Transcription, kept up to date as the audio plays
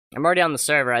I'm already on the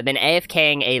server. I've been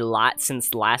AFKing a lot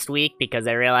since last week because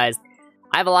I realized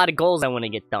I have a lot of goals I want to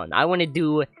get done. I want to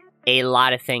do a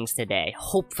lot of things today,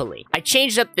 hopefully. I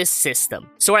changed up this system.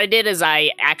 So what I did is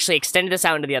I actually extended this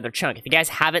out into the other chunk. If you guys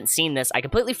haven't seen this, I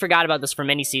completely forgot about this for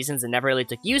many seasons and never really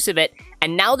took use of it.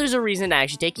 And now there's a reason to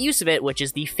actually take use of it, which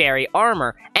is the fairy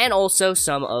armor and also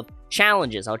some of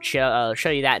challenges. I'll show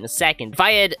you that in a second. If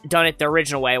I had done it the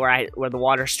original way where the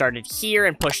water started here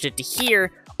and pushed it to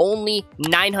here, only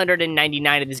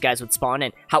 999 of these guys would spawn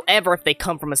in. However, if they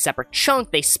come from a separate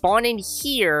chunk, they spawn in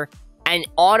here and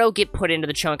auto get put into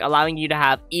the chunk, allowing you to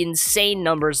have insane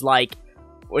numbers like,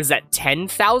 what is that,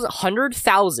 10,000?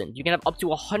 100,000. You can have up to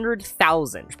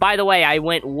 100,000. By the way, I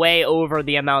went way over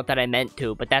the amount that I meant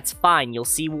to, but that's fine. You'll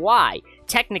see why.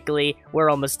 Technically,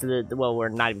 we're almost to the, well, we're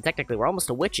not even technically, we're almost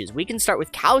to witches. We can start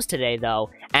with cows today,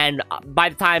 though, and by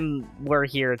the time we're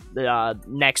here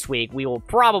next week, we will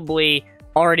probably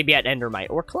already be at Endermite,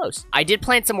 or close. I did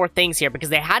plant some more things here because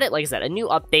they had it, like I said, a new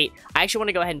update. I actually want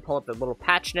to go ahead and pull up the little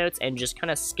patch notes and just kind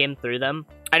of skim through them.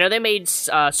 I know they made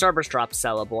Starburst drops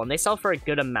sellable, and they sell for a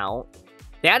good amount.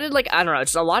 They added, like, I don't know,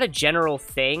 just a lot of general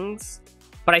things,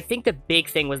 but I think the big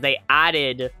thing was they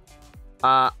added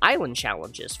island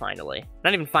challenges, finally.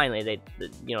 Not even finally,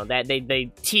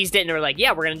 they teased it and they were like,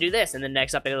 yeah, we're gonna do this, and the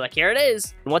next update, they're like, here it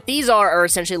is. And what these are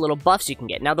essentially little buffs you can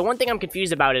get. Now, the one thing I'm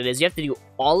confused about it is you have to do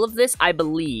all of this, I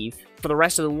believe. For the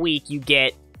rest of the week, you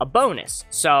get a bonus.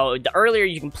 So, the earlier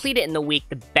you complete it in the week,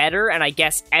 the better, and I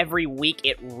guess every week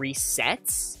it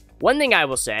resets. One thing I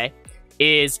will say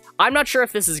is, I'm not sure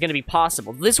if this is gonna be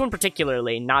possible. This one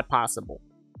particularly, not possible.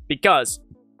 Because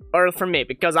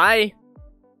I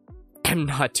am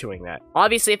not doing that.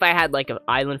 Obviously, if I had like an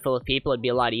island full of people, it'd be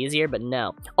a lot easier, but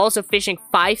no. Also, fishing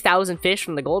 5,000 fish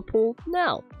from the gold pool?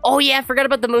 No. Oh yeah, I forgot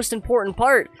about the most important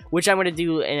part, which I'm going to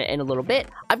do in a little bit.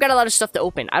 I've got a lot of stuff to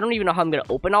open. I don't even know how I'm going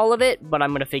to open all of it, but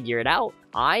I'm going to figure it out.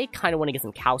 I kind of want to get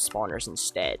some cow spawners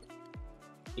instead,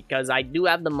 because I do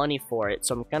have the money for it,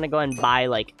 so I'm going to go and buy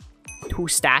like 2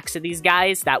 stacks of these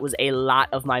guys. That was a lot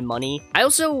of my money. I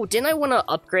also, didn't I want to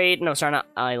upgrade? No, sorry, not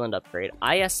island upgrade.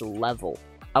 IS level.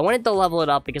 I wanted to level it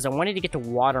up because I wanted to get to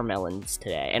watermelons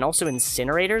today. And also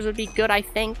incinerators would be good, I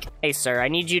think. Hey, sir, I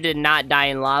need you to not die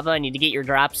in lava. I need to get your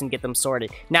drops and get them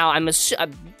sorted. Now, I'm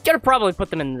gonna probably put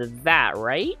them in that,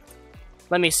 right?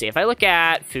 Let me see. If I look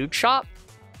at food shop,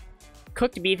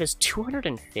 cooked beef is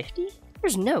 250?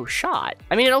 There's no shot.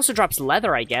 I mean, it also drops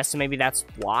leather, I guess, so maybe that's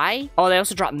why. Oh, they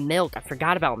also drop milk. I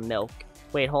forgot about milk.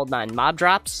 Wait, hold on. Mob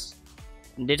drops?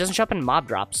 It doesn't show up in mob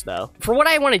drops, though. For what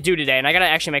I want to do today, and I gotta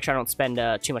actually make sure I don't spend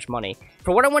too much money.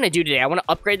 For what I want to do today, I want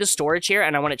to upgrade the storage here,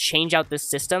 and I want to change out this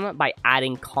system by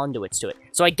adding conduits to it.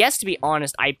 So I guess, to be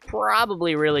honest, I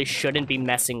probably really shouldn't be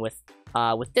messing with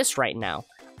this right now.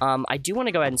 I do want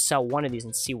to go ahead and sell one of these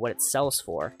and see what it sells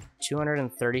for.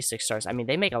 236 stars. I mean,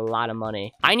 they make a lot of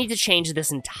money. I need to change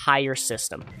this entire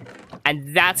system,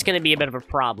 and that's going to be a bit of a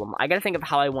problem. I got to think of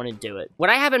how I want to do it. What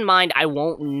I have in mind, I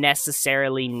won't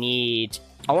necessarily need...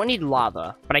 I won't need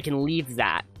lava, but I can leave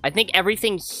that. I think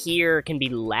everything here can be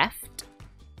left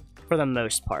for the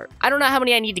most part. I don't know how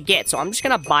many I need to get, so I'm just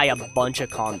going to buy a bunch of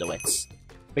conduits,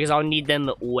 because I'll need them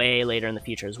way later in the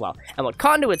future as well. And what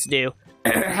conduits do, I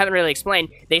haven't really explained,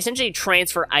 they essentially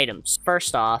transfer items.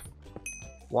 First off,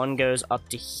 one goes up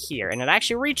to here, and it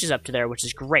actually reaches up to there, which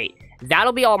is great.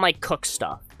 That'll be all my cook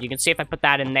stuff. You can see if I put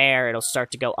that in there, it'll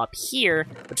start to go up here,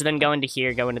 which will then go into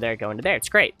here, go into there, go into there. It's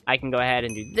great. I can go ahead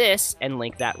and do this and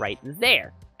link that right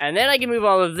there. And then I can move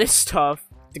all of this stuff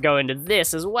to go into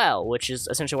this as well, which is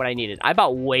essentially what I needed. I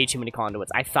bought way too many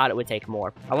conduits. I thought it would take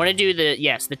more. I want to do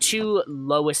the 2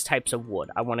 lowest types of wood.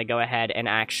 I want to go ahead and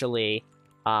actually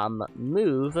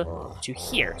move to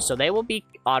here. So they will be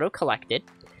auto-collected.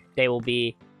 They will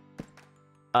be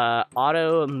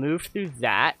auto-moved through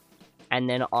that, and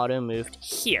then auto-moved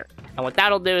here. And what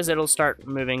that'll do is it'll start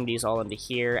moving these all into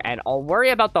here, and I'll worry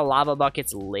about the lava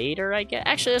buckets later, I guess.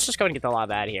 Actually, let's just go and get the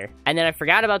lava out of here. And then I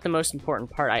forgot about the most important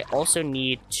part. I also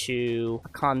need to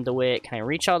conduit. Can I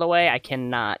reach all the way? I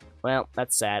cannot. Well,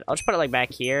 that's sad. I'll just put it like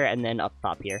back here, and then up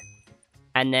top here.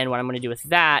 And then what I'm going to do with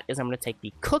that is I'm going to take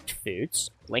the cooked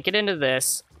foods, link it into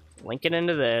this, link it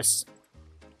into this,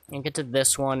 link it to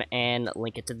this one, and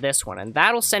link it to this one. And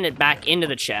that'll send it back into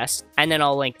the chest. And then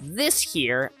I'll link this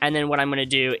here, and then what I'm going to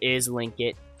do is link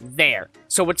it there.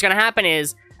 So what's going to happen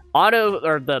is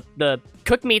the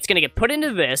cooked meat's going to get put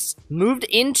into this, moved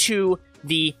into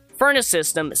the furnace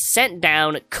system, sent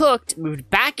down, cooked, moved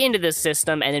back into this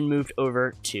system, and then moved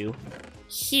over to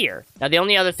here. Now, the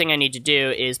only other thing I need to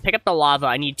do is pick up the lava.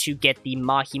 I need to get the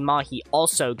mahi-mahi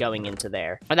also going into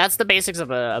there. But that's the basics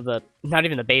of a... Not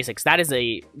even the basics. That is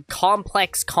a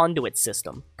complex conduit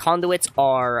system. Conduits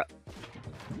are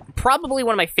probably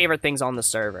one of my favorite things on the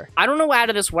server. I don't know out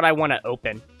of this what I want to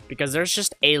open, because there's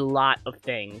just a lot of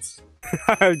things.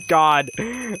 Oh, God.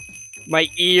 My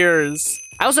ears.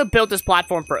 I also built this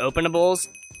platform for openables.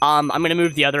 I'm going to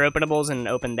move the other openables and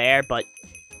open there, but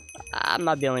I'm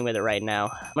not dealing with it right now.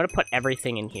 I'm going to put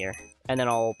everything in here, and then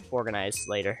I'll organize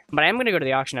later. But I am going to go to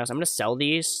the auction house. I'm going to sell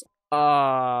these. Oh,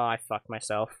 I fucked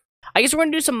myself. I guess we're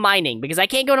going to do some mining, because I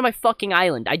can't go to my fucking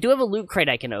island. I do have a loot crate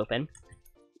I can open,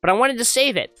 but I wanted to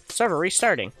save it. Server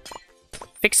restarting.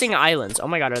 Fixing islands. Oh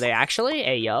my god, are they actually?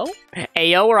 Ayo?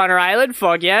 Ayo, we're on our island?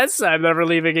 Fuck yes, I'm never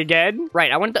leaving again.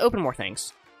 Right, I wanted to open more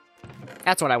things.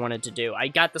 That's what I wanted to do. I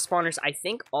got the spawners, I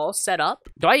think, all set up.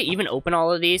 Do I even open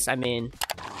all of these? I mean,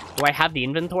 do I have the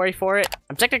inventory for it?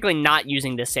 I'm technically not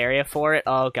using this area for it.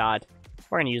 Oh god.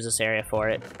 We're gonna use this area for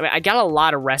it. I mean, I got a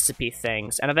lot of recipe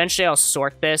things, and eventually I'll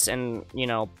sort this and, you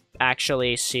know,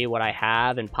 actually see what I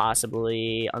have and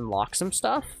possibly unlock some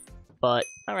stuff. But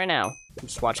not right now. I'm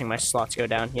just watching my slots go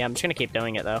down. Yeah, I'm just gonna keep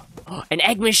doing it, though. An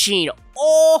egg machine!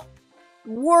 Oh!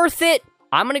 Worth it!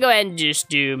 I'm gonna go ahead and just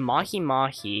do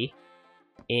mahi-mahi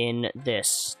in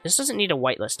this. This doesn't need a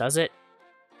whitelist, does it?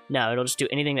 No, it'll just do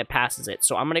anything that passes it.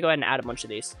 So I'm gonna go ahead and add a bunch of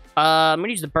these. I'm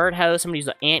gonna use the birdhouse. I'm gonna use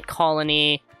the ant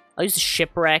colony. I'll use the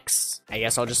shipwrecks. I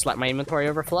guess I'll just let my inventory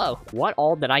overflow. What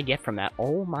all did I get from that?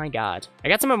 Oh my god. I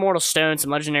got some immortal stones,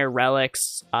 some legendary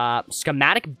relics.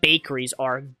 Schematic bakeries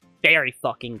are very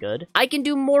fucking good. I can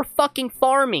do more fucking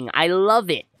farming. I love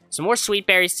it. Some more sweet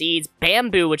berry seeds,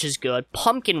 bamboo, which is good,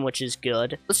 pumpkin, which is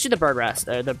good. Let's do the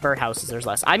the birdhouses, there's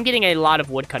less. I'm getting a lot of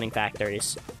wood cutting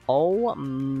factories. Oh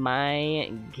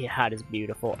my god, it's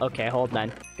beautiful. Okay, hold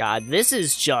on. God, this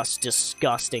is just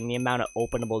disgusting, the amount of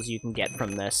openables you can get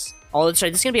from this. Oh, that's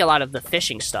right, this is gonna be a lot of the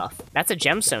fishing stuff. That's a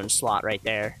gemstone slot right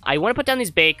there. I want to put down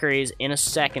these bakeries in a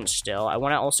second still. I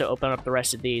want to also open up the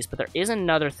rest of these, but there is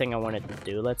another thing I wanted to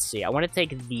do. Let's see, I want to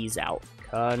take these out.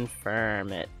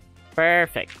 Confirm it.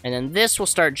 Perfect. And then this will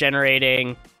start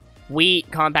generating wheat,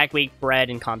 compact wheat, bread,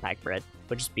 and compact bread,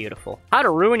 which is beautiful. How to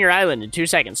ruin your island in 2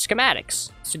 seconds.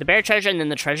 Schematics. Let's do the bear treasure and then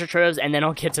the treasure troves, and then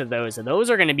I'll get to those. And those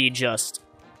are going to be just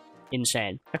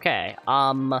insane. Okay,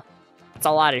 it's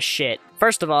a lot of shit.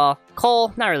 First of all,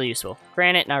 coal, not really useful.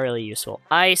 Granite, not really useful.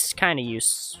 Ice, kind of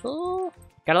useful.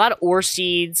 Got a lot of ore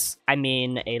seeds. I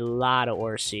mean, a lot of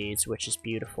ore seeds, which is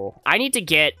beautiful. I need to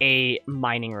get a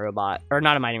mining robot. Or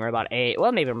not a mining robot.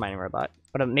 Well, maybe a mining robot.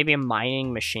 But maybe a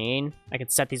mining machine. I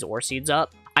could set these ore seeds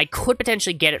up. I could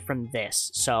potentially get it from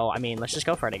this. So, I mean, let's just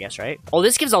go for it, I guess, right? Oh,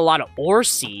 this gives a lot of ore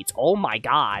seeds. Oh my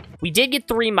god. We did get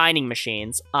 3 mining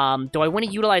machines. Do I want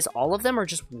to utilize all of them or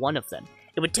just one of them?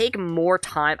 It would take more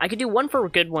time. I could do one for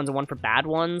good ones and one for bad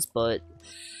ones, but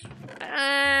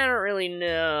I don't really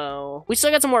know. We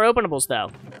still got some more openables,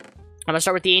 though. I'm gonna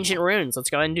start with the ancient runes. Let's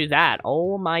go ahead and do that.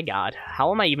 Oh my god.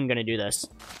 How am I even gonna do this?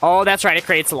 Oh, that's right. It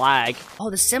creates lag. Oh,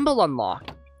 the symbol unlock.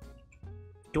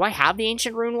 Do I have the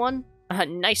ancient rune one?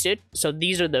 Nice, dude. So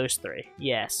these are those 3.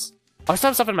 Yes. I still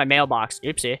have stuff in my mailbox.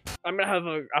 Oopsie. I'm gonna have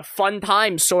a fun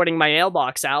time sorting my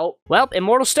mailbox out. Well,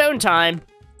 immortal stone time.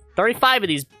 35 of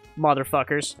these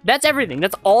motherfuckers. That's everything.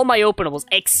 That's all my openables,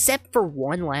 except for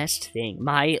one last thing.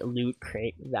 My loot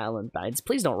crate valentines.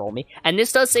 Please don't roll me. And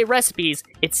this does say recipes.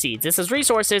 It's seeds. This is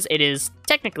resources. It is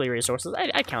technically resources.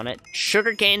 I count it.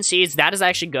 Sugarcane seeds. That is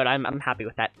actually good. I'm happy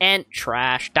with that. And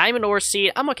trash. Diamond ore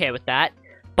seed. I'm okay with that.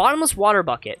 Bottomless water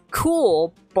bucket.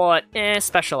 Cool, but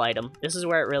special item. This is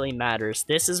where it really matters.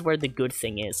 This is where the good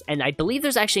thing is. And I believe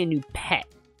there's actually a new pet.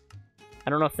 I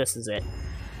don't know if this is it.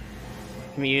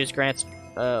 Can we use grants?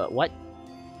 What?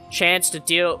 Chance to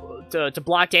deal to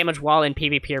block damage while in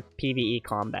PvP or PvE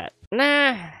combat.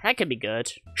 Nah, that could be good.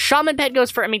 Shaman pet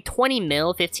goes for, 20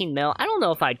 mil, 15 mil. I don't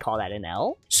know if I'd call that an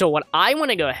L. So what I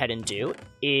want to go ahead and do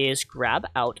is grab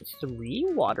out 3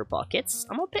 water buckets.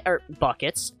 I'm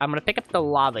gonna pick up the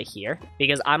lava here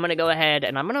because I'm gonna go ahead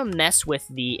and I'm gonna mess with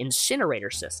the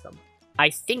incinerator system. I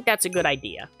think that's a good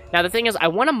idea. Now the thing is, I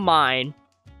want to mine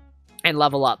and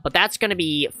level up, but that's gonna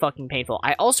be fucking painful.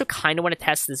 I also kind of want to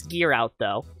test this gear out,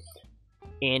 though,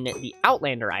 in the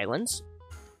Outlander Islands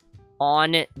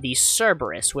on the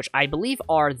Cerberus, which I believe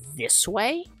are this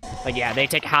way. But yeah, they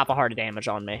take half a heart of damage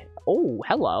on me. Oh,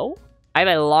 hello. I have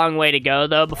a long way to go,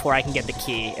 though, before I can get the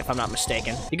key, if I'm not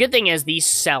mistaken. The good thing is these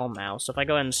sell now, so if I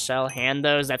go ahead and hand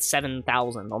those, that's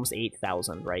 7,000, almost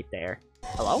 8,000 right there.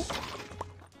 Hello?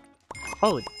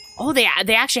 Oh, they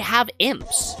actually have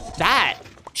imps. That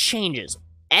changes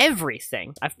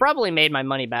everything. I've probably made my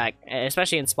money back,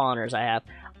 especially in spawners I have.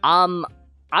 I'm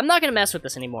not gonna mess with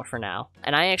this anymore for now.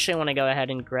 And I actually want to go ahead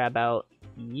and grab out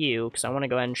you, because I want to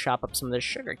go ahead and chop up some of this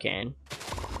sugarcane.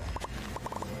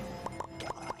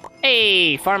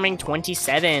 Hey, farming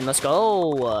 27, let's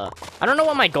go. I don't know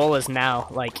what my goal is now,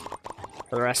 like,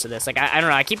 for the rest of this. Like, I don't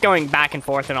know, I keep going back and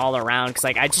forth and all around, because,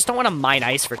 like, I just don't want to mine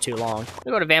ice for too long. I'm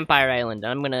gonna go to Vampire Island,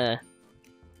 and I'm gonna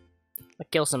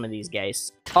kill some of these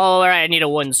guys. Oh, alright, I need a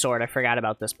wooden sword. I forgot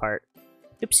about this part.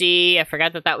 Oopsie, I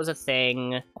forgot that that was a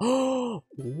thing. Oh,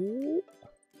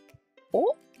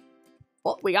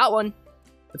 we got one.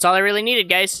 That's all I really needed,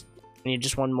 guys. I need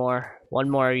just one more. One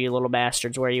more, you little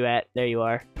bastards. Where are you at? There you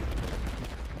are.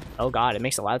 Oh god, it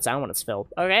makes a loud sound when it's filled.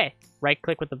 Okay,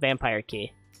 right-click with the vampire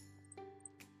key.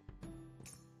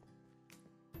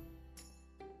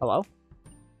 Hello?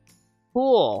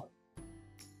 Cool.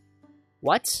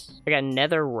 What? I got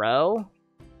nether row?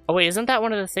 Oh wait, isn't that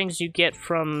one of the things you get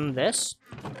from this?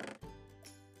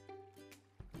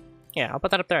 Yeah, I'll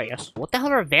put that up there, I guess. What the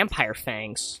hell are vampire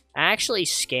fangs? I actually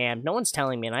scammed. No one's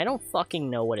telling me, and I don't fucking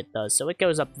know what it does, so it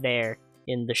goes up there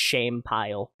in the shame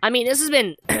pile. I mean, this has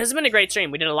been a great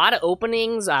stream. We did a lot of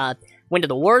openings, went to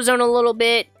the war zone a little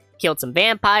bit, killed some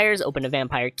vampires, opened a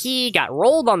vampire key, got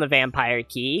rolled on the vampire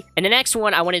key, and the next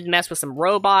one, I wanted to mess with some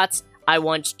robots. I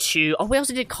want to... Oh, we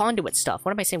also did conduit stuff.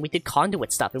 What am I saying? We did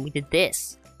conduit stuff, and we did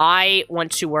this. I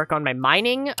want to work on my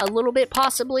mining a little bit,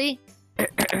 possibly.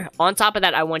 On top of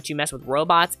that, I want to mess with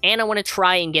robots, and I want to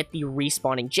try and get the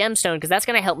respawning gemstone, because that's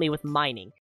going to help me with mining.